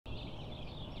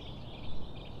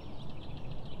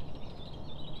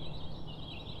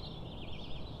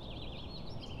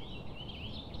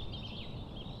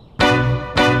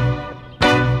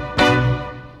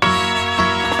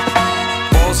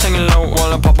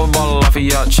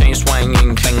y'all, chain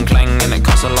swinging, clang clang, and it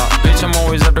costs a lot. Bitch, I'm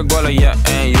always at the guala, yeah,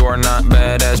 and you are not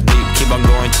badass beat. Keep on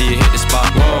going till you hit the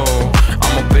spot. Whoa,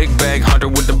 I'm a big bag hunter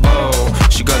with the bow.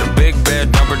 She got a big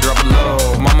bed, number drop it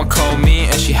low. Mama called me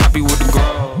and she happy with the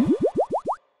grow.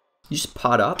 You just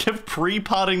pot up? Kept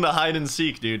pre-potting the hide and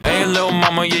seek, dude. Hey, little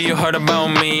mama, yeah, you heard about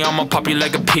me. I'ma pop you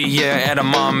like a pea, yeah,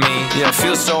 Edamame. Yeah, it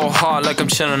feels so hot like I'm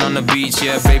chilling on the beach.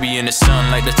 Yeah, baby in the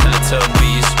sun like the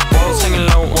Teletubbies. Whoa, singing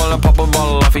low while I pop a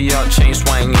bottle off of y'all. Chain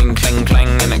swinging, clang clang,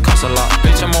 and it costs a lot.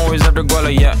 Bitch, I'm always at the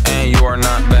guala, yeah, and you are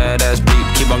not badass beat.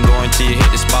 Keep on going till you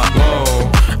hit the spot. Whoa,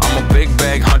 I'm a big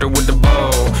bag hunter with the bow.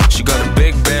 She got a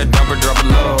big bed, number drop it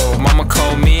low. Mama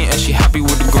called me and she happy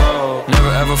with the grow. Never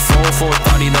ever fall for a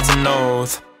thotty, that's a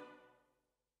oath.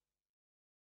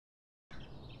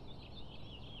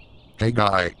 Hey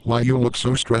guy, why you look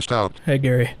so stressed out? Hey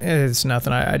Gary, it's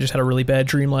nothing. I just had a really bad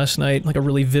dream last night, like a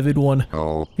really vivid one.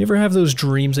 Oh. You ever have those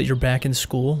dreams that you're back in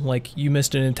school? Like you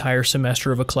missed an entire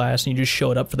semester of a class and you just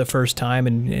showed up for the first time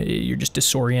and you're just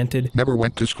disoriented? Never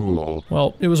went to school.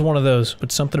 Well, it was one of those,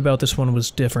 but something about this one was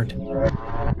different.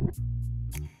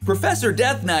 Professor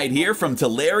Death Knight here from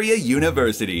Teleria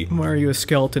University. Why are you a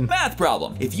skeleton? Math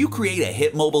problem. If you create a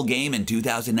hit mobile game in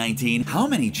 2019, how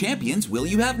many champions will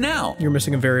you have now? You're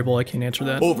missing a variable, I can't answer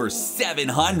that. Over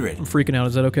 700. I'm freaking out,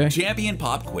 is that okay? Champion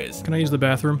pop quiz. Can I use the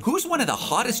bathroom? Who's one of the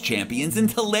hottest champions in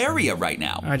Teleria right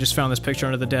now? I just found this picture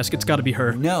under the desk, it's gotta be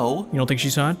her. No. You don't think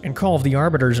she's hot? And Call of the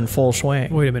Arbiter's in full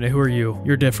swing. Wait a minute, who are you?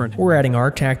 You're different. We're adding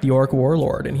Artak the Orc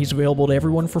Warlord, and he's available to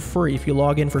everyone for free if you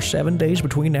log in for 7 days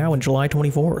between now and July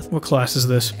 24th. What class is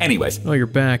this? Anyways. Oh, you're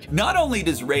back. Not only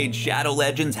does Raid Shadow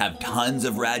Legends have tons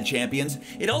of rad champions,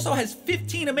 it also has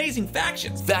 15 amazing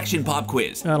factions. Faction pop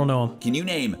quiz. I don't know him. Can you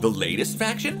name the latest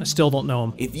faction? I still don't know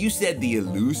him. If you said the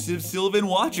elusive Sylvan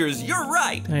Watchers, you're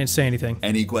right. I didn't say anything.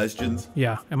 Any questions?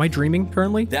 Yeah. Am I dreaming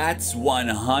currently? That's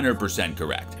 100%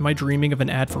 correct. Am I dreaming of an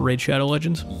ad for Raid Shadow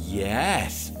Legends?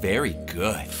 Yes, very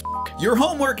good. Your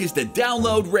homework is to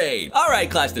download Raid. All right,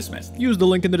 class dismissed. Use the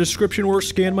link in the description or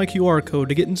scan my QR code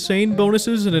to get insane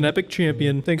bonuses and an epic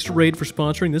champion. Thanks to Raid for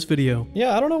sponsoring this video.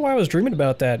 Yeah, I don't know why I was dreaming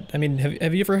about that. I mean,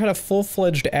 have you ever had a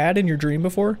full-fledged ad in your dream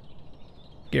before?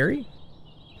 Gary?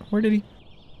 Where did he?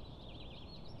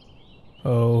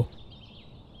 Oh.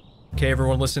 Okay,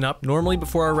 everyone listen up. Normally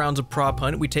before our rounds of prop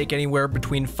hunt, we take anywhere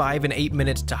between 5 and 8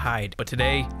 minutes to hide. But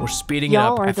today, we're speeding it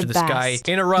up after this guy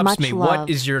interrupts me. What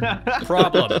is your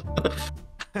problem?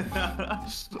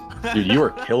 Dude, you were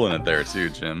killing it there too,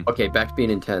 Jim. Okay, back to being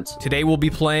intense. Today we'll be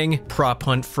playing Prop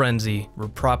Hunt Frenzy, or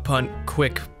Prop Hunt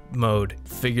Quick mode.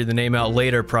 Figure the name out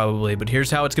later probably, but here's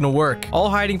how it's gonna work. All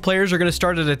hiding players are gonna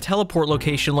start at a teleport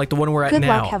location like the one we're at now. Good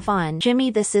luck, have fun.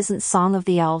 Jimmy, this isn't Song of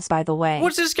the Elves, by the way.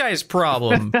 What's this guy's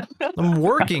problem? I'm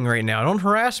working right now. Don't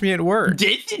harass me at work.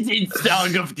 This isn't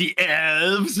Song of the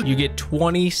Elves. You get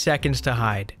 20 seconds to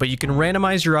hide, but you can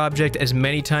randomize your object as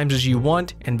many times as you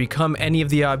want and become any of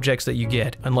the objects that you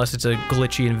get, unless it's a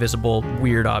glitchy, invisible,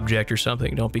 weird object or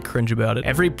something. Don't be cringe about it.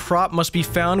 Every prop must be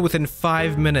found within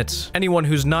 5 minutes. Anyone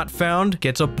who's not found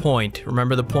gets a point.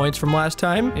 Remember the points from last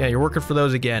time? Yeah, you're working for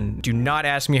those again. Do not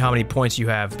ask me how many points you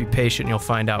have. Be patient and you'll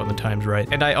find out when the time's right.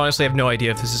 And I honestly have no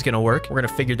idea if this is gonna work. We're gonna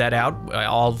figure that out.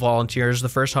 I'll volunteer as the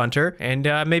first hunter, and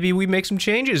maybe we make some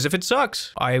changes. If it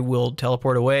sucks, I will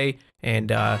teleport away,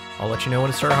 and I'll let you know when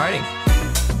to start hiding.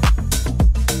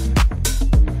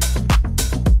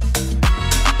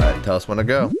 Alright, tell us when to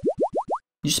go.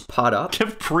 You just pot up?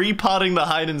 Kept pre-potting the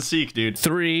hide and seek, dude.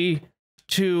 3,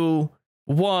 2,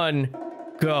 1,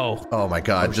 go. Oh my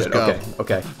god, just go.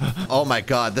 Okay. Oh my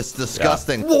god, this is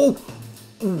disgusting. Whoa!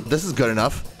 This is good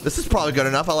enough. This is probably good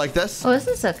enough. I like this. Oh, this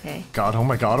is okay. God, oh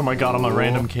my god, I'm a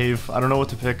random cave. I don't know what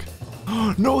to pick.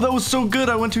 No, that was so good.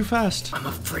 I went too fast. I'm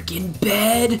a freaking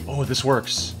bed. Oh, this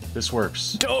works. This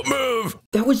works. Don't move!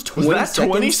 That was 20 seconds?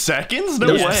 20 seconds?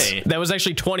 No way. That was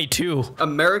actually 22.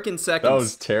 American seconds. That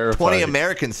was terrifying. 20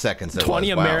 American seconds.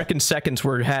 20 American seconds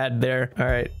were had there. All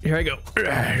right, here I go. Here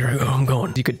I go. I'm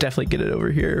going. You could definitely get it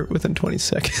over here within 20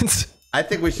 seconds. I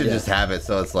think we should just have it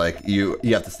so it's like you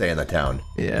have to stay in the town.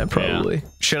 Yeah, probably. Yeah.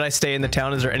 Should I stay in the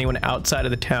town? Is there anyone outside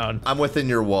of the town? I'm within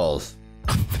your walls.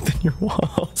 Within your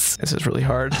walls. This is really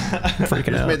hard. I'm freaking out.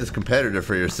 You just made this competitive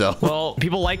for yourself. Well,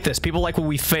 people like this. People like when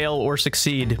we fail or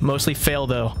succeed. Mostly fail,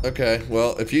 though. Okay,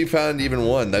 well, if you found even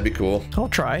one, that'd be cool. I'll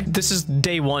try. This is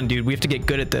day 1, dude. We have to get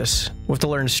good at this. We have to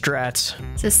learn strats.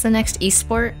 Is this the next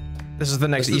esport? This is the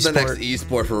next esport. This is the next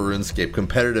esport for RuneScape.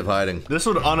 Competitive hiding. This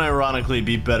would unironically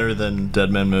be better than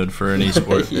Deadman mode for an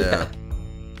esport. Yeah.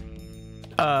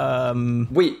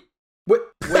 Wait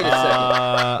a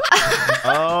second.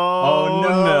 Oh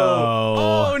no.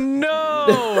 Oh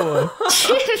no! No!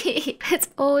 Jimmy, it's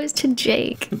always to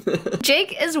Jake.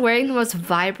 Jake is wearing the most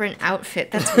vibrant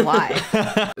outfit. That's why.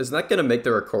 Isn't that gonna make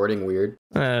the recording weird?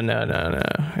 No.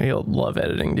 He'll love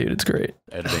editing, dude. It's great.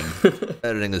 Editing.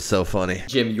 Editing is so funny.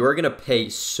 Jim, you're gonna pay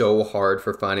so hard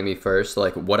for finding me first.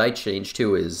 Like, what I changed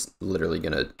to is literally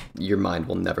gonna... Your mind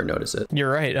will never notice it.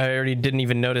 You're right. I already didn't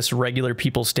even notice regular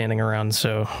people standing around,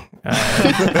 so...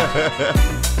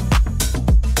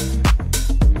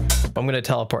 I'm gonna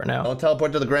teleport now. Don't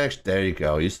teleport to the Grand Exchange. There you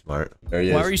go. You smart. There he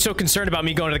is. Why were you so concerned about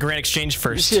me going to the Grand Exchange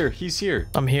first? He's here. He's here.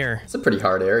 I'm here. It's a pretty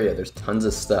hard area. There's tons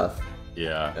of stuff.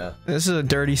 Yeah. This is a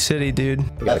dirty city, dude.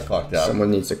 We got clocked out.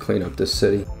 Someone needs to clean up this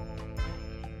city.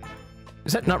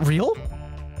 Is that not real?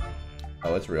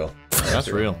 Oh, it's real. That's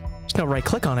real. There's no right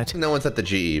click on it. No one's at the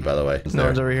GE, by the way. No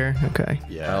one's over here? Okay.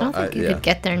 Yeah. I don't think you could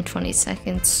get there in 20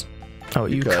 seconds. Oh,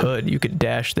 you could. You could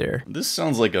dash there. This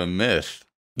sounds like a myth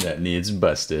that needs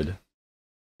busted.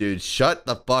 Dude, shut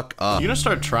the fuck up. You gonna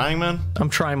start trying, man?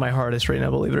 I'm trying my hardest right now,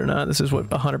 believe it or not. This is what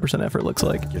 100% effort looks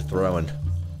like. You're throwing.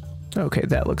 Okay,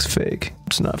 that looks fake.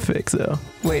 It's not fake, though.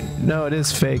 Wait, no, it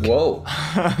is fake. Whoa.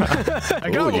 I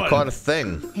got Ooh, you one. caught a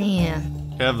thing. Yeah.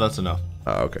 Kev, that's enough.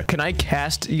 Oh, okay. Can I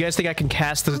cast... You guys think I can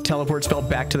cast the teleport spell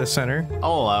back to the center?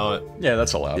 I'll allow it. Yeah,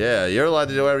 that's allowed. Yeah, you're allowed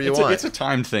to do whatever you want. It's a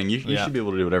timed thing. You Yeah. should be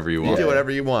able to do whatever you You want. do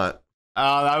whatever you want.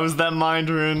 That was that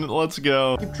mind rune. Let's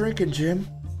go. Keep drinking, Jim.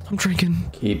 I'm drinking.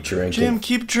 Keep drinking. Jim,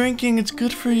 keep drinking. It's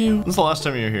good for you. When's the last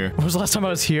time you were here? When was the last time I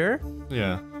was here?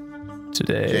 Yeah.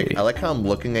 Today. Jake, I like how I'm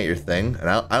looking at your thing, and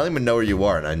I don't even know where you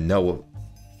are, and I know.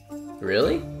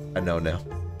 Really? I know now.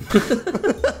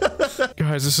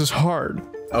 Guys, this is hard.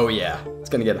 Oh yeah. It's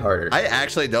gonna get harder. I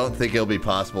actually don't think it'll be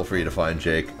possible for you to find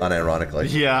Jake, unironically.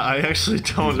 Yeah, I actually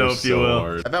don't know if you So will.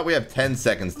 hard. I bet we have 10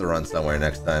 seconds to run somewhere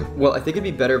next time. Well, I think it'd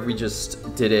be better if we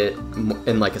just did it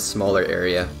in like a smaller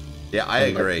area. Yeah, I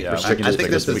agree. yeah, I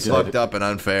think this is fucked up and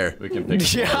unfair. We can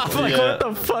pick. Yeah, I'm like, Yeah. what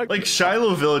the fuck? Like,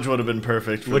 Shiloh Village would have been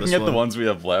perfect for Looking this at the one. ones we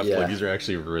have left, Yeah. like these are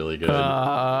actually really good.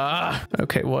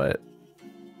 Okay, what?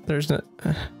 There's no...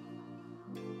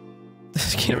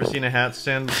 You ever seen a hat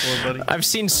stand before, buddy? I've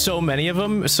seen so many of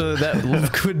them, so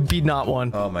that could be not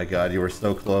one. Oh my god, you were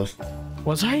so close.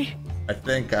 Was I? I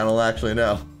think, I don't actually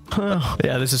know. Oh,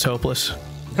 yeah, this is hopeless.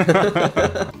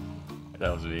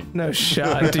 That was me. No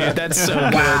shot, dude. That's so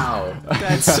good. Wow.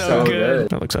 That's so, So good. good.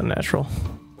 That looks unnatural.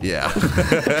 Yeah.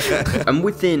 I'm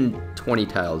within 20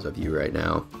 tiles of you right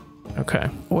now. Okay.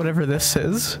 Whatever this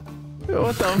is.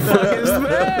 What the fuck is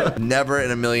that? Never in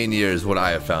a million years would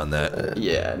I have found that.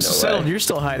 Yeah, no Settled, way. you're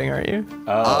still hiding, aren't you?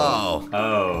 Oh.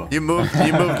 Oh. You moved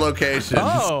locations.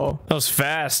 Oh, that was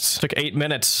fast. Took 8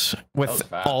 minutes with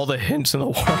fast. all the hints in the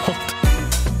world.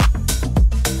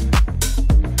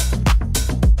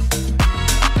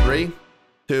 3,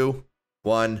 2,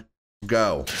 1,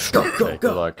 go. Go, Okay, go, good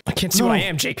go. luck. I can't see what I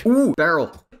am, Jake. Ooh,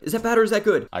 barrel. Is that bad or is that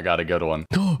good? I got a good one.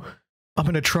 I'm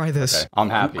gonna try this. Okay, I'm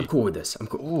happy. I'm cool with this. I'm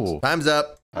cool. Ooh. Time's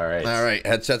up. All right. All right,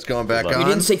 headset's going back luck. on. We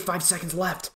didn't say 5 seconds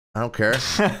left. I don't care.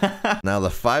 Now the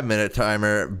 5-minute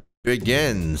timer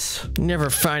begins. Never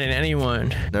finding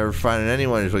anyone. Never finding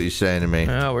anyone is what you're saying to me.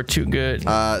 Oh, we're too good.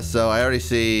 So I already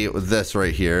see this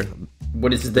right here.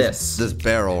 What is this? This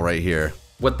barrel right here.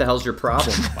 What the hell's your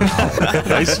problem?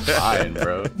 Nice find,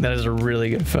 bro. That is a really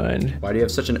good find. Why do you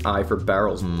have such an eye for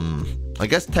barrels? I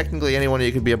guess technically anyone of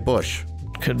you could be a bush.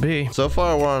 Could be. So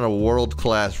far we're on a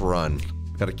world-class run.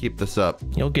 Gotta keep this up.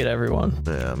 You'll get everyone.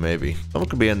 Yeah, maybe. Someone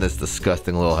could be in this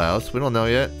disgusting little house. We don't know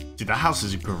yet. Dude, the house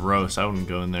is gross. I wouldn't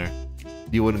go in there.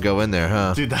 You wouldn't go in there,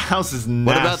 huh? Dude, the house is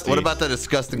nasty. What about the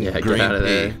disgusting Yeah, get green out of pea?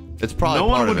 there. It's probably No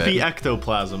part one would of it. be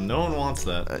ectoplasm. No one wants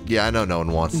that. Yeah, I know no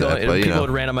one wants No, that, but you people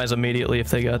know. would randomize immediately if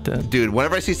they got that. Dude,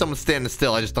 whenever I see someone standing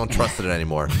still, I just don't trust it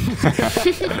anymore.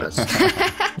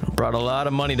 Brought a lot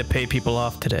of money to pay people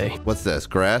off today. What's this?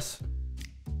 Grass?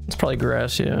 It's probably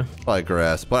grass, yeah. Probably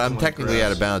grass. But I'm technically grass.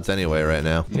 out of bounds anyway right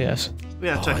now. Yes.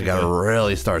 Yeah, Oh, check I it gotta out.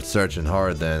 really start searching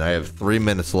hard then. I have 3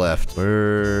 minutes left.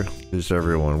 Where is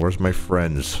everyone? Where's my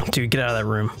friends? Dude, get out of that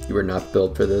room. You were not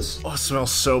built for this. Oh, it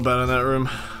smells so bad in that room.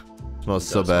 Smells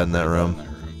so bad in that room.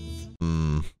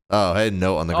 Oh, I had a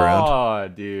note on the ground.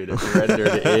 Oh, dude, it's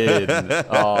rendered in.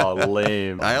 Oh,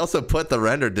 lame. I also put the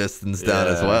render distance down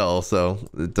as Yeah. well, so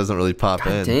it doesn't really pop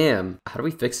in. Damn. How do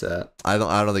we fix that? I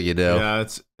don't think you do. Yeah,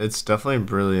 it's definitely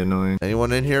really annoying.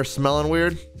 Anyone in here smelling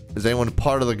weird? Is anyone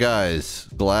part of the guys?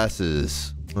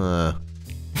 Glasses. Tell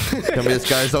me this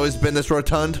guy's always been this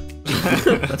rotund?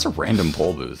 That's a random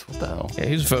poll booth. What the hell? Yeah,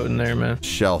 who's voting there, man?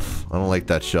 Shelf. I don't like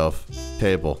that shelf.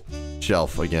 Table.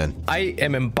 Shelf again. I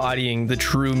am embodying the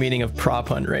true meaning of prop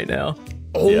hunt right now.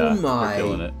 Oh Yeah, we're my.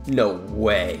 killing it. No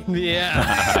way.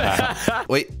 Yeah.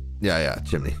 Wait. Yeah,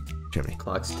 chimney. Chimney.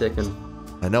 Clock's ticking.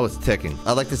 I know it's ticking.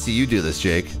 I'd like to see you do this,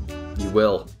 Jake. You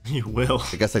will. You will.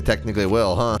 I guess I technically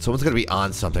will, huh? Someone's gonna be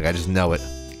on something. I just know it.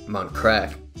 I'm on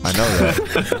crack. I know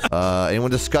that.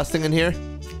 Anyone disgusting in here?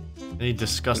 Any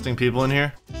disgusting people in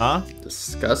here? Huh?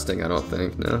 Disgusting, I don't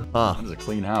think, no. Huh. It's a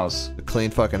clean house. A clean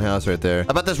fucking house right there. How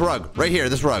about this rug? Right here,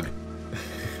 this rug.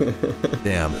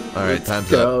 Damn. Alright, time's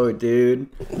Go, up. dude.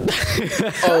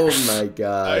 Oh my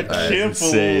god. I can't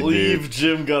insane, believe dude.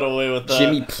 Jim got away with that.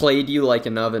 Jimmy played you like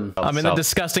an oven. I'm in the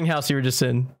disgusting house you were just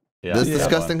in. Yeah, This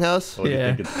disgusting house? What do you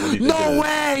Yeah. think what do you think No it is?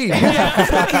 way!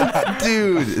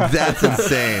 Dude, that's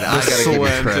insane. I gotta give you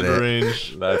Slanted credit.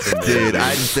 range. That's Dude,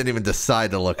 I just didn't even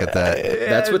decide to look at that.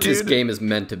 That's what this dude. game is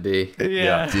meant to be.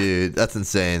 Yeah. Dude, that's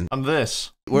insane. I'm this.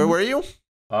 Where were you?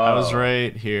 I was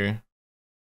right here.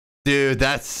 Dude,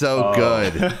 that's so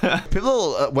good.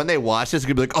 People, when they watch this, are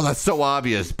gonna be like, "Oh, that's so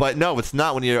obvious," but no, it's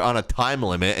not when you're on a time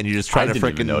limit and you're just trying I to didn't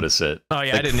even freaking notice it. Oh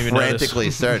yeah, like, I didn't even notice.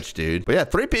 frantically search, dude. But yeah,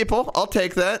 3 people. I'll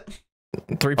take that.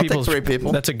 Three I'll take people. 3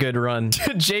 people. That's a good run.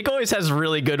 Jake always has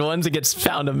really good ones. It gets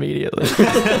found immediately.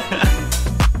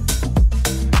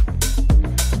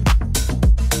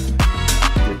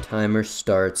 Your timer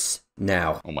starts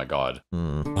now. Oh my god.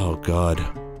 Oh god,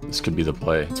 This could be the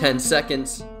play. 10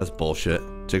 seconds. that's bullshit.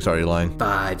 Jake's already lying.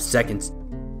 5 seconds.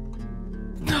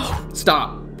 No.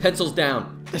 Stop. Pencils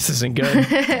down. This isn't good.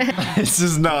 This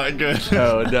is not good.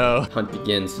 Oh no. Hunt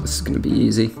begins. This is gonna be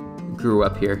easy. Grew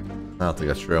up here. I don't think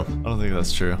that's true. I don't think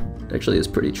that's true. Actually, is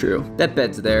pretty true. That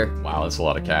bed's there. Wow, that's a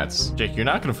lot of cats. Jake, you're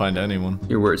not gonna find anyone.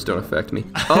 Your words don't affect me.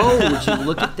 Oh, would you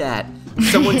look at that?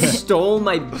 Someone stole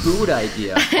my boot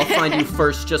idea. I'll find you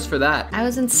first just for that. I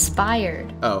was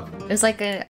inspired. Oh, It was like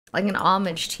an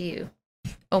homage to you.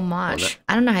 Homage.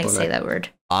 I don't know how you say that word.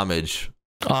 Homage.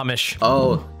 Amish.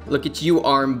 oh, look at you,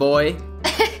 arm boy.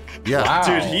 Yeah. Wow.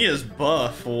 Dude, he is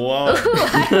buff. Whoa. Ooh,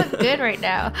 I look good right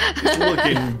now. He's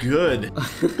looking good.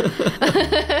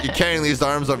 You're carrying these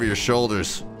arms over your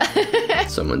shoulders.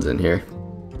 Someone's in here.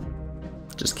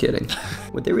 Just kidding.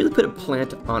 Would they really put a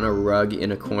plant on a rug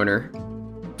in a corner?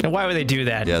 And why would they do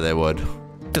that? Yeah, they would.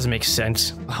 Doesn't make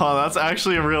sense. Oh, that's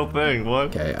actually a real thing. What?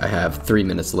 Okay, I have 3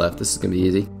 minutes left. This is gonna be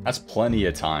easy. That's plenty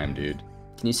of time, dude.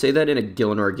 Can you say that in a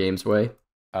Gillinor Games way?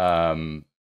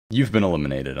 You've been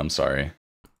eliminated. I'm sorry.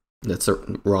 That's a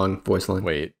wrong voice line.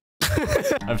 Wait.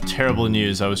 I have terrible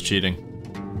news. I was cheating.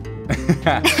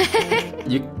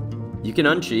 You can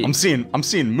uncheat. I'm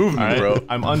seeing movement, All right, bro.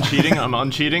 I'm uncheating. I'm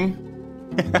uncheating.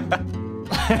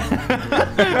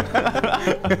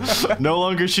 No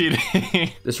longer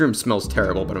cheating. This room smells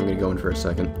terrible, but I'm gonna go in for a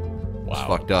second. It's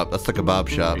fucked up. That's the kebab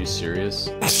shop. Are you serious?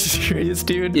 Serious,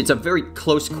 dude. It's a very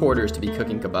close quarters to be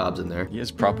cooking kebabs in there. He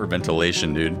has proper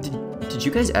ventilation, dude. Did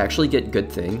you guys actually get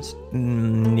good things?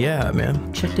 Yeah,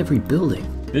 man. Checked every building.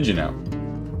 Did you know?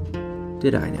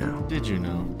 Did I now? Did you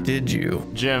know? Did you?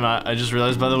 Jim, I just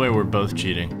realized, by the way, we're both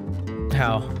cheating.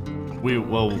 How?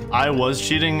 Well, I was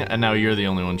cheating, and now you're the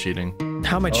only one cheating.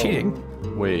 How am I cheating?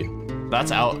 Wait.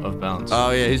 That's out of bounds.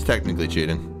 Oh yeah, he's technically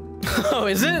cheating. Oh,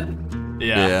 is it?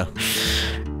 Yeah.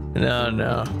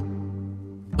 No.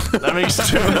 That makes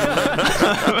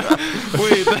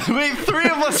 2. wait, 3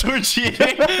 of us were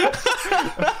cheating.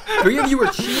 3 of you were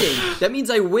cheating. That means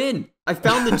I win. I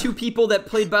found the 2 people that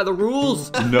played by the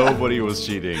rules. Nobody was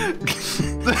cheating.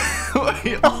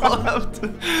 We all have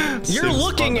to. You're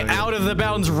looking out of the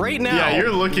bounds right now. Yeah,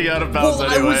 you're looking out of bounds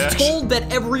Well, anyway. I was told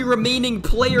that every remaining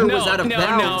player was out of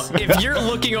bounds. No. If you're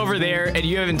looking over there and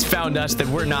you haven't found us,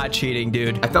 then we're not cheating,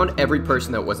 dude. I found every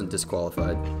person that wasn't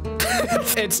disqualified.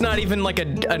 It's not even like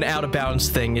an out of bounds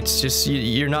thing. It's just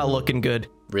you're not looking good.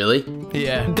 Really?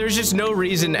 Yeah. There's just no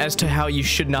reason as to how you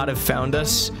should not have found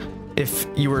us if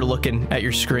you were looking at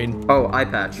your screen. Oh, eye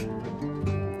patch.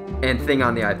 And thing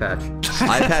on the eye patch.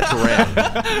 Eye patch ran.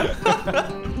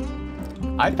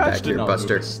 I Back patched here, it on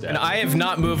Buster. the step. And I have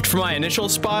not moved from my initial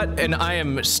spot, and I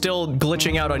am still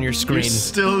glitching out on your You're screen.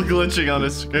 still glitching on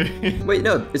his screen. Wait,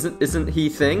 no, isn't he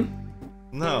thing?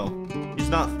 No, he's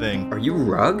not thing. Are you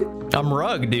rug? I'm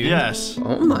rug, dude. Yes,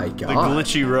 Oh my the god.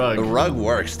 glitchy rug. The rug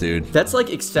works, dude. That's like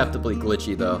acceptably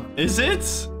glitchy though. Is it?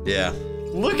 Yeah.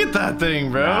 Look at that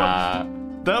thing, bro.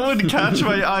 That would catch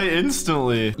my eye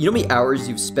instantly. You know how many hours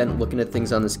you've spent looking at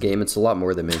things on this game? It's a lot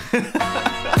more than me.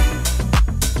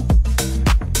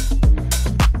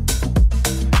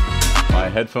 My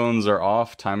headphones are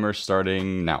off. Timer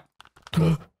starting now.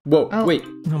 Whoa, Oh. wait.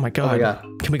 Oh my god. God.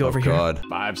 Can we go over here? God.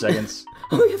 5 seconds.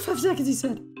 Oh, we have 5 seconds, he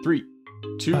said. 3,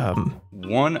 2,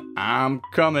 1. I'm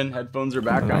coming. Headphones are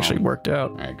back It on. actually worked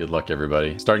out. All right. Good luck,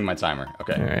 everybody. Starting my timer.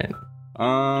 Okay. All right.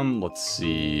 Let's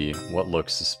see. What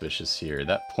looks suspicious here?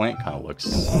 That plant kind of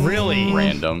looks Really?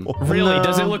 random. Really?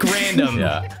 Does it look random?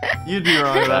 Yeah. You'd be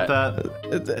wrong about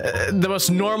that. The most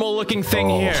normal looking thing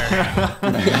here.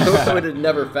 I would have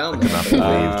never found that. Dude,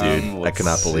 I Let's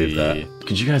cannot believe that. see.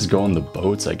 Could you guys go on the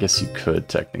boats? I guess you could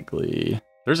technically.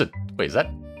 There's a wait. Is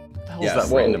that what the hell is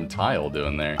that random tile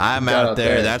doing there? I'm out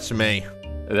there. That's me.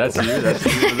 That's you. That's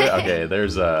you. Okay.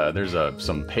 There's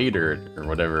some pay dirt or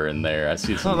whatever in there. I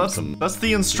see some. Oh, that's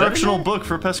the instructional book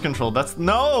for pest control. That's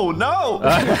no.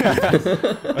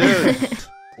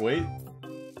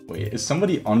 Wait, is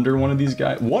somebody under one of these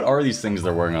guys? What are these things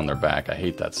they're wearing on their back? I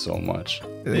hate that so much.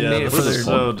 Yeah, this is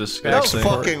so disgusting. No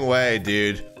fucking way,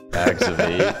 dude. Bags of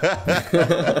 8.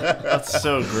 That's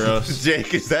so gross.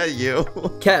 Jake, is that you?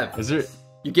 Kev, Is there?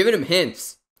 you're giving him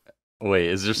hints. Wait,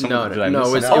 is there some? No, did I no, miss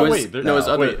it was- something? it Oh was- wait, no, it was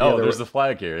other- wait. yeah, Oh, there there's were- the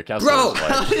flag here. The castle Bro!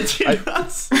 flag. Did you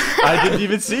not see? I didn't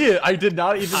even see it. I did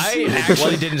not even see it. I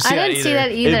actually didn't see I that didn't either. see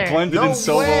that either. It blended in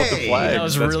so well with the way. flag. That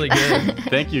was That's- really good.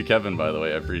 Thank you, Kevin. By the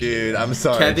way, I appreciate it. Dude, I'm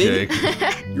sorry, Kevin?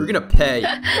 Jake. You're gonna pay.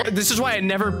 This is why I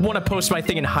never want to post my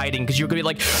thing in hiding, because you're gonna be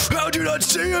like, "How'd you not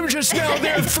see him just now?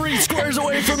 They're 3 squares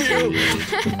away from you."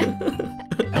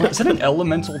 Is that an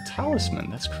elemental talisman?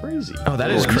 That's crazy. Oh,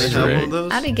 that is crazy.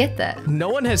 How'd he get that? No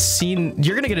one has seen.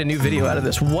 You're gonna get a new video out of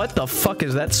this. What the fuck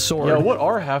is that sword? Yeah, what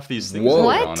are half these things? Whoa. To be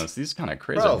What? honest, these kind of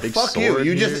crazy. Bro, a big fuck you. sword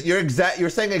You here. just you're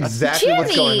saying exactly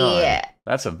what's going on. Jimmy!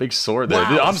 That's a big sword there. Wow,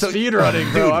 Dude, I'm so-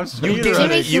 speedrunning, bro. I'm you speedrunning. give-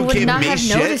 Jimmy, You you would give not me have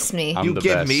shit? noticed me. I'm You the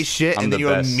give best. me shit I'm and then the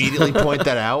you best. immediately point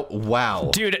that out. Wow.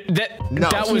 Dude, that No.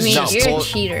 was Jimmy, just. you're bull- a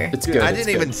cheater. It's good. I it's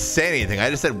didn't good. even say anything. I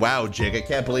just said, "Wow, Jake, I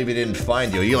can't believe he didn't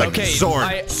find you." You're like, Okay, sword,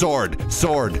 I- sword,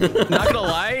 sword. Not gonna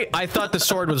lie, I thought the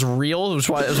sword was real. It was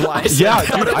why I said Yeah,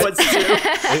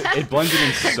 that. dude, it blended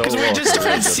in so well. Because we just for a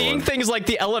started good seeing one. things like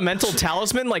the elemental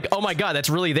talisman, like, oh my god, that's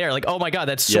really there. Like, oh my god,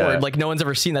 that sword. Yeah. Like, no one's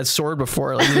ever seen that sword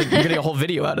before. Like, you're gonna get a whole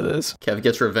video out of this. Kev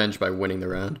gets revenge by winning the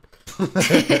round.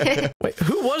 Wait,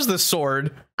 who was the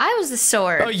sword? I was the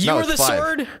sword. Oh, you No, were it's the 5.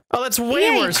 sword? Oh, that's way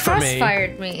yeah, worse he for me.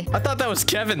 crossfired me. I thought that was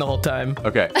Kevin the whole time.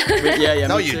 Okay. Yeah,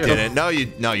 No, me you too. didn't. No, you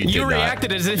did You not.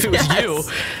 reacted as if it was you.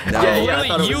 Yeah, I Literally,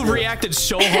 thought it you was you. reacted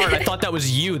so hard. I thought that was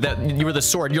you, that you were the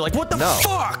sword. You're like, what the No.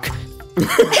 fuck?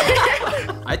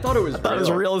 I thought it was That was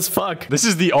real as fuck. This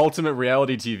is the ultimate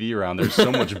reality TV round. There's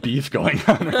so much beef going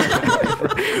on.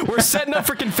 We're setting up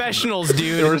for confessionals,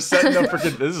 dude. We're setting up for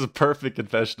this is perfect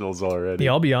confessionals already.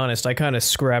 Yeah, I'll be honest, I kind of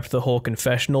scrapped the whole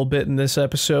confessional bit in this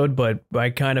episode, but I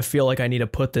kind of feel like I need to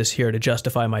put this here to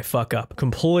justify my fuck up.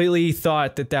 Completely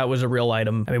thought that that was a real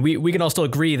item. I mean, we can all still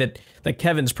agree that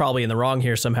Kevin's probably in the wrong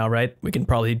here somehow, right? We can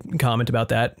probably comment about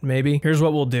that, maybe. Here's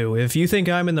what we'll do. If you think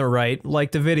I'm in the right,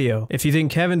 like the video. If you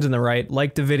think Kevin's in the right,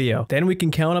 like the video. Then we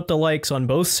can count up the likes on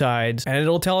both sides, and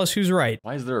it'll tell us who's right.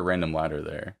 Why is there a random ladder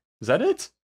there? Is that it?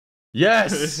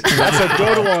 Yes! That's a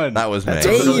good one! That was me. That's a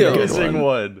really Damn. missing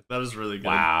one. That was really good.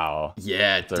 Wow.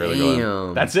 Yeah, That's a really good one.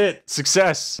 damn. That's it.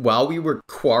 Success. While we were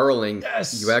quarreling,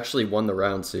 Yes. you actually won the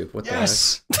round, Soup. What the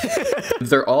Yes. heck?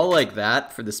 They're all like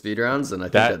that for the speed rounds, and I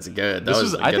think that's good. That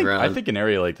was a good round. I think an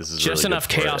area like this is Just really enough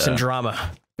good for it, chaos yeah. and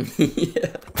drama.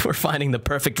 Yeah. We're finding the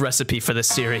perfect recipe for this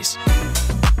series.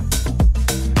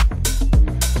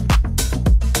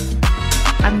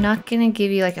 I'm not gonna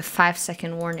give you like a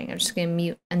 5-second warning. I'm just gonna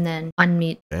mute and then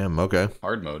unmute. Damn. Okay.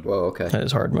 Hard mode. Whoa, okay. That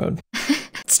is hard mode.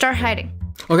 Start hiding.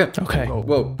 Okay. Okay.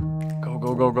 Whoa. Go,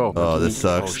 go, go, go. Oh, this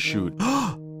sucks. Oh, shoot.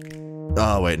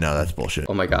 Oh wait, no, that's bullshit.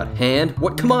 Oh my god. Hand?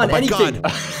 What? Come on, Oh my anything.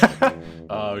 God.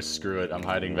 Oh, screw it. I'm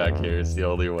hiding back here. It's the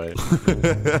only way.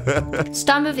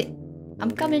 Stop moving.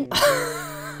 I'm coming.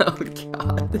 Oh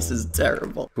god, this is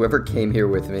terrible. Whoever came here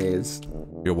with me is...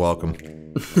 You're welcome.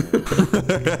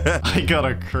 I got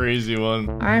a crazy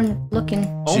one. I'm looking.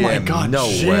 Oh my Jim, god, no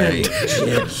way.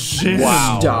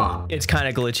 Wow. Stop. It's kind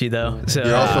of glitchy though. So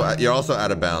You're also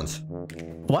out of bounds.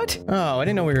 what? Oh, I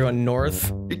didn't know we were going north.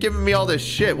 You're giving me all this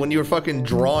shit when you were fucking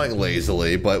drawing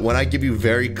lazily, but when I give you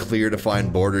very clear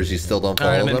defined borders, you still don't All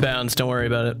right, follow I'm in them. bounds. Don't worry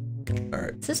about it. All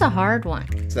right, This is a hard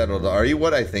one. settled. Are you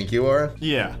what I think you are?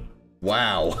 Yeah.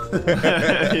 Wow.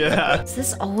 Yeah. Has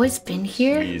this always been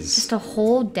here? Jeez. Just a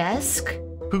whole desk?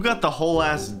 Who got the whole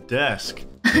ass desk?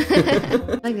 I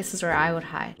feel like this is where I would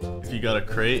hide. If you got a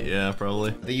crate, yeah,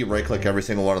 probably. I think you right click every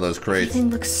single one of those crates. Everything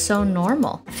looks so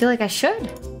normal. I feel like I should.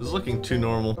 It's looking too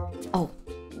normal. Oh.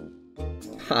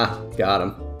 Ha, got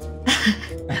him.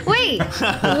 Wait!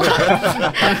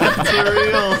 It's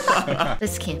real.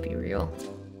 This can't be real.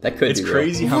 That could It's be real.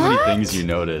 crazy how many What? things you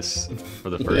notice for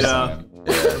the first Yeah. time.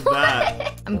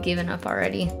 That. I'm giving up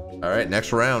already. All right,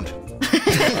 next round.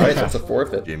 Alright, that's a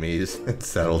forfeit. Jimmy's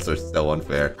settles are so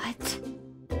unfair. What?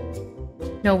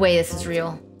 No way this is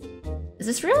real. Is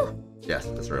this real? Yes,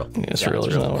 that's real. Yeah, it's real.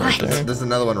 There's another one right there. There's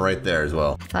another one right there as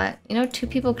well. I thought, you know, 2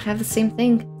 people could have the same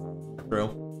thing.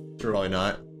 True. Probably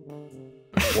not.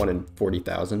 1 in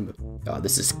 40,000. But God,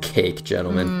 this is cake,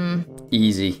 gentlemen.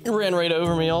 Easy. It ran right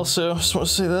over me also. Just want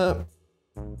to say that.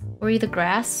 Were you the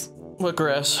grass? What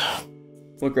grass?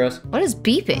 What grass? What is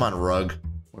beeping? Come on, rug.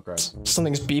 What grass?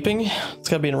 Something's beeping? It's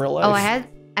gotta be in real life. Oh,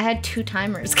 I had 2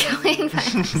 timers going by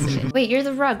accident. Wait, you're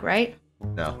the rug, right?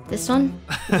 No. This one?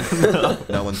 No.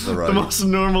 That one's the rug. The most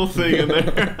normal thing in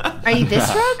there. Are you this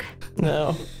rug?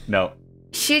 No. No.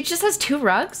 She just has 2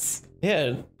 rugs?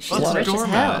 Yeah. She's That's a rich as hell.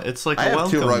 doormat. It's like I a have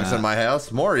welcome 2 rugs mat. in my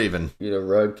house. More even. You're the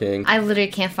rug king. I literally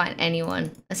can't find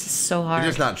anyone. This is so hard. You're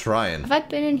just not trying. Have I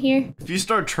been in here? If you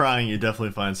start trying, you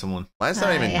definitely find someone. Mine's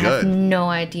not even I good. have no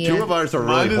idea. 2 of ours are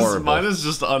really horrible. Mine is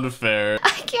just unfair. I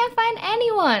can't find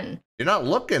anyone. You're not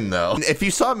looking though. If you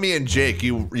saw me and Jake,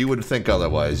 you would think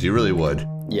otherwise. You really would.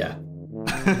 Yeah.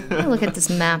 Let me look at this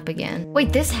map again.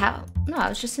 Wait, this house? No, I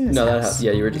was just in this No, house. that house.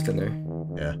 Yeah, you were just in there.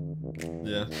 Yeah.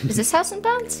 Yeah. Is this house in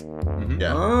bounds?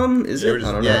 Yeah. Is You were it? just,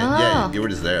 I don't know. yeah, Oh. you were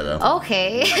just there though.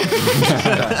 Okay.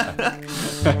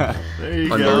 There you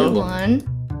go. Unbelievable.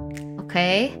 One.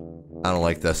 Okay. I don't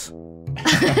like this.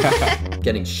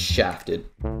 Getting shafted.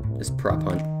 This prop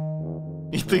hunt.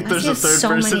 You think Why there's a does he have third so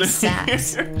person many in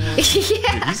sacks? here?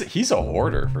 Yeah. Dude, he's a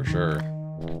hoarder for sure.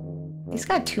 He's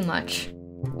got too much.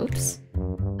 Oops.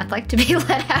 I'd like to be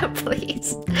let out,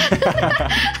 please.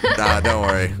 Nah, don't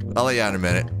worry. I'll let you out in a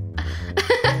minute.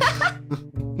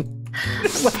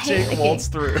 Jake waltz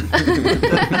through. Okay,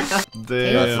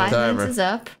 Damn. 5 timer. minutes is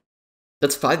up.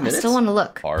 That's 5 I minutes? still want to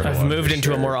look. Hard I've one moved for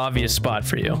into a sure. more obvious spot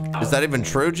for you. Is that even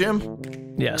true, Jim?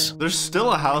 Yes. There's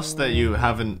still a house that you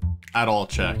haven't at all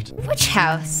checked. Which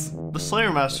house? The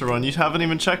Slayer Master one, you haven't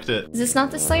even checked it. Is this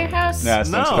not the Slayer house? Nah, it's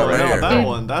No, not no, right here. that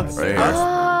one. That's Right here. that's-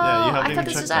 Oh, yeah, you haven't I even thought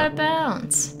this checked was that. out of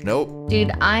bounds. Nope.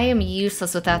 Dude, I am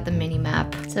useless without the mini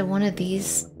map. So one of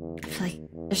these, I feel like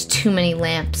there's too many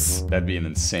lamps. That'd be an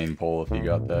insane poll if you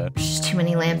got that. There's just too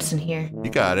many lamps in here. You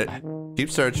got it. Keep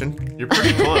searching. You're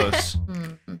pretty close.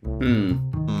 There's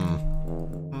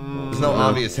no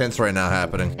obvious hints right now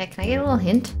happening. Yeah, can I get a little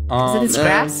hint? Is it this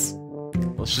grass?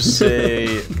 Let's just say.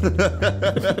 Dude,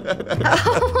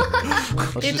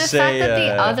 Let's the just fact say. that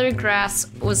the other grass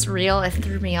was real, it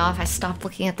threw me off. I stopped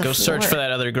looking at the Go floor. search for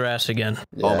that other grass again.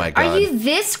 Oh my god. Are you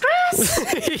this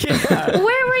grass? Yeah.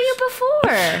 Where were you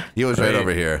before? He was right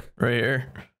over here. Right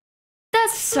here.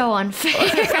 That's so unfair.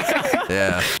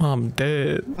 Yeah. I'm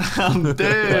dead. I'm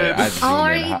dead. Oh,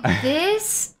 are you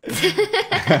this?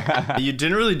 You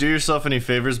didn't really do yourself any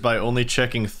favors by only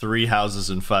checking 3 houses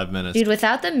in 5 minutes. Dude,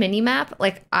 without the mini map,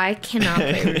 like, I cannot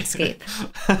play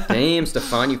RuneScape. Damn,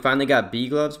 Stefan, you finally got bee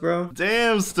gloves, bro?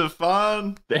 Damn,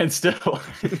 Stefan. And still.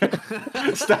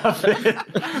 Stop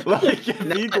it. Like,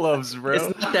 bee gloves, bro.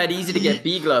 It's not that easy to get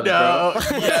bee gloves, No.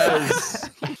 bro. Yes.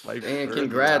 My Man, first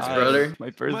congrats, time. brother.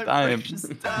 My first time.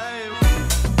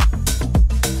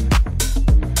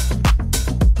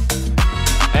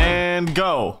 And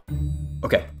go.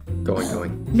 Okay,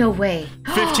 going. No way.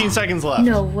 15 seconds left.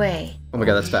 No way. Oh my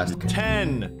god, that's fast.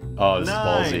 10. Oh, this is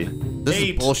 9, ballsy. This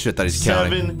 8, is bullshit that he's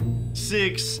counting. 7,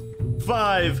 6,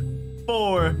 5,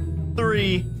 4,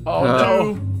 3,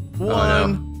 Oh, 2,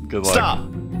 1. no. Good luck. Stop.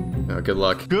 Oh, good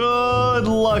luck. Good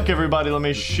luck, everybody. Let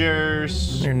me share.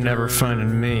 You're never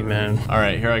finding me, man. All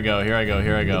right, here I go.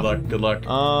 Good luck. Good luck.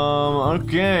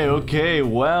 Okay.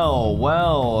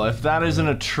 Well, if that isn't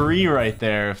a tree right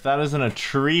there,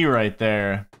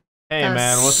 Hey, That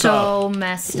man, was what's so up?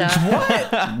 messed up.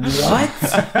 What?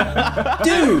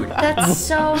 Dude! That's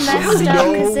so messed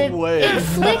up because way. it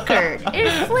flickered.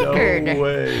 It flickered. No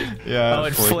way. Yeah. Oh,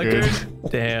 it flickered?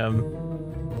 Damn.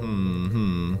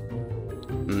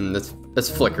 That's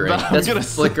flickering. I'm That's gonna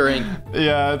say- flickering.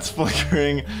 Yeah, it's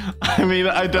flickering. I mean,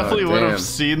 I definitely would damn. have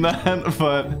seen that,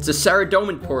 but It's a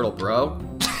Saradomin portal, bro.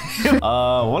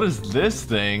 what is this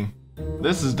thing?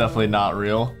 This is definitely not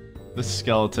real. This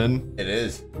skeleton. It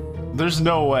is. There's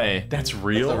no way. That's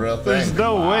real? It's a real thing. There's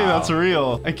no way that's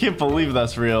real. I can't believe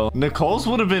that's real. Nicole's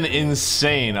would have been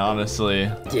insane, honestly.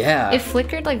 Yeah. It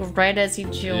flickered like right as you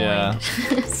joined. Yeah.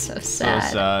 So So sad.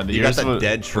 sad. You got Yours the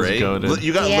dead was tree. goated. Look,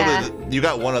 you got Yeah. literally, you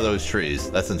got one of those trees.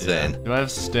 That's insane. Do I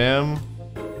have stem?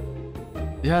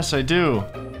 Yes, I do.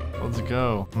 Let's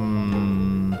go.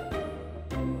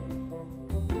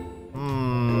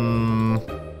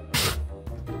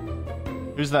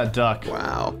 Who's that duck?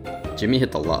 Wow. Jimmy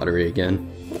hit the lottery again.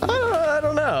 I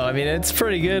don't know. I mean, it's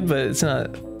pretty good, but it's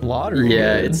not lottery.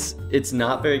 Yeah, good. it's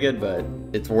not very good, but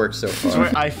it's worked so I far.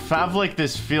 swear, I have like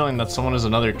this feeling that someone is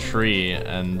another tree,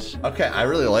 and Okay, I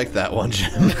really like that one,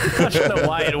 Jim. I don't know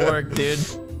why it worked, dude.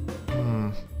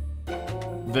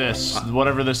 this,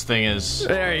 whatever this thing is.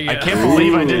 There you go. I can't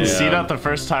believe I didn't see that the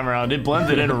first time around. It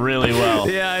blended in really well.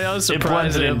 Yeah, I was It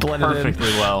surprised blended in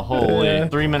perfectly well. Holy.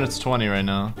 3 minutes 20 right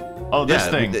now. Oh, this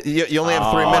thing. You only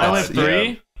have 3 I only minutes. have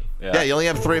 3? Yeah, you only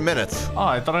have 3 minutes. Oh,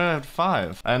 I thought I had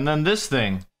 5. And then this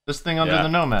thing. This thing under the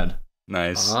Nomad.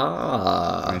 Nice.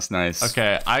 Nice.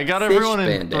 Okay, I got everyone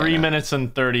in 3 minutes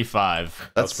and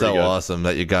 35. That's so awesome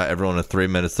that you got everyone in 3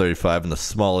 minutes 35 in the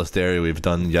smallest area we've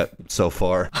done yet so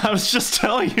far. I was just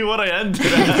telling you what I ended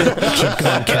at. Keep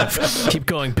going, Kev. Keep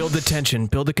going. Build the tension.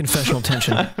 Build the confessional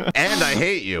tension. And I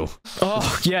hate you.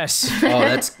 Oh, yes.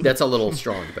 Oh, that's a little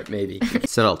strong, but maybe.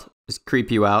 Settled. Just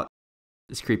creep you out.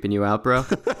 Just creeping you out, bro.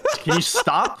 Can you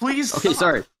stop, please? Okay,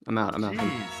 sorry. I'm out.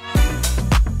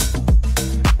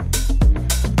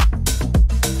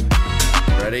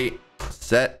 Ready,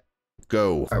 set,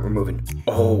 go. All right, we're moving.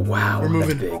 Oh, wow. We're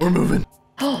moving.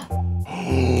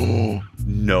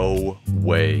 No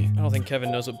way. I don't think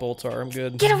Kevin knows what bolts are. I'm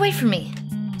good. Get away from me.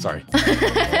 Sorry.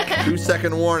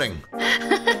 2-second warning.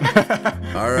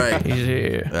 All right. He's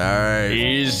here. All right.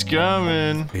 He's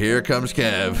coming. Here comes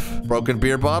Kev. Broken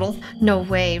beer bottle? No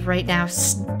way, right now,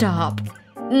 stop.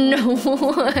 No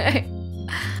way.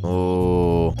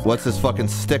 Oh, what's this fucking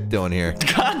stick doing here?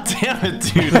 God damn it,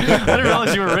 dude. I didn't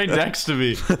realize you were right next to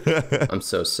me. I'm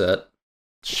so set.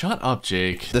 Shut up,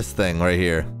 Jake. This thing right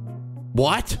here.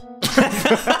 What?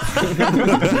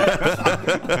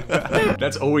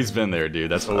 That's always been there,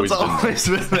 dude. That's always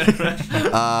been there.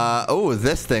 Oh,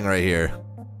 this thing right here.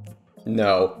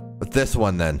 No. But this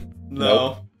one then.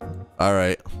 No. All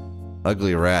right.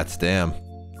 Ugly rats, damn.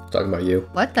 Talking about you.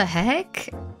 What the heck?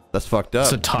 That's fucked up.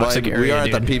 It's a toxic We area, are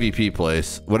at dude. the PvP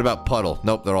place. What about Puddle?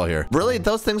 Nope, they're all here. Really?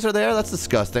 Those things are there? That's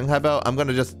disgusting. How about I'm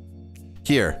gonna just...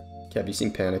 Here. Kev, you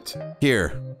seem panicked.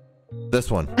 Here. This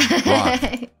one. Rock.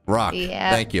 Rock.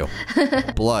 Yeah. Thank you.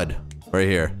 Blood. Right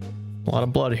here. A lot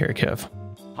of blood here, Kev.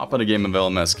 Hop on a game of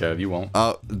LMS, Kev. You won't.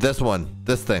 Oh, this one.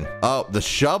 This thing. Oh, the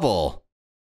shovel.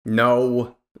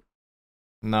 No.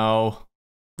 No.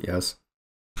 Yes.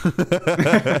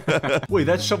 Wait,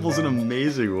 that shovel's an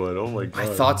amazing one. Oh my god. I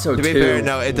thought so To too. be fair,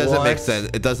 no, it doesn't make What? sense.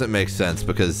 It doesn't make sense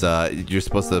because you're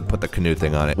supposed to put the canoe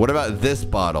thing on it. What about this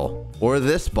bottle? Or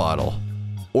this bottle?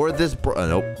 Or this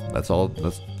nope. That's all.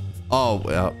 That's... Oh,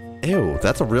 ew.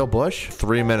 That's a real bush?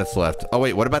 3 minutes left. Oh,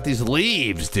 wait. What about these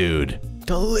leaves, dude?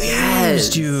 The leaves,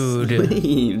 dude.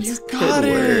 Leaves. You got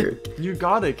it. You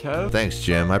got it, Kev. Thanks,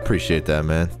 Jim. I appreciate that,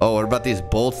 man. Oh, what about these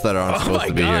bolts that aren't supposed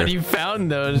to be Oh my god, here? you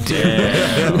found those, dude.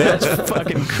 That's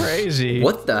fucking crazy.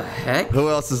 What the heck? Who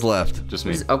else is left? Just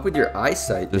me. What's up with your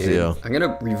eyesight, Just dude? you. I'm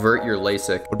gonna revert your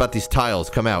LASIK. What about these tiles?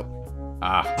 Come out.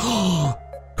 Ah.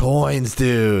 Coins,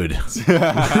 dude. Dude,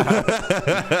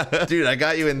 I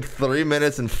got you in 3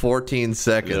 minutes and 14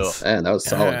 seconds. Man, that was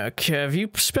solid. Kev, you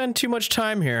spend too much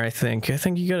time here, I think. I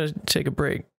think you gotta take a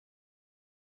break.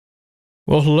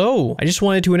 Well, hello. I just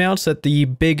wanted to announce that the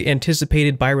big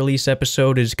anticipated by-release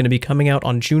episode is going to be coming out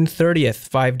on June 30th,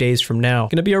 5 days from now.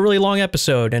 It's going to be a really long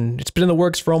episode, and it's been in the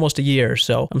works for almost a year,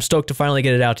 so I'm stoked to finally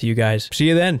get it out to you guys. See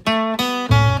you then.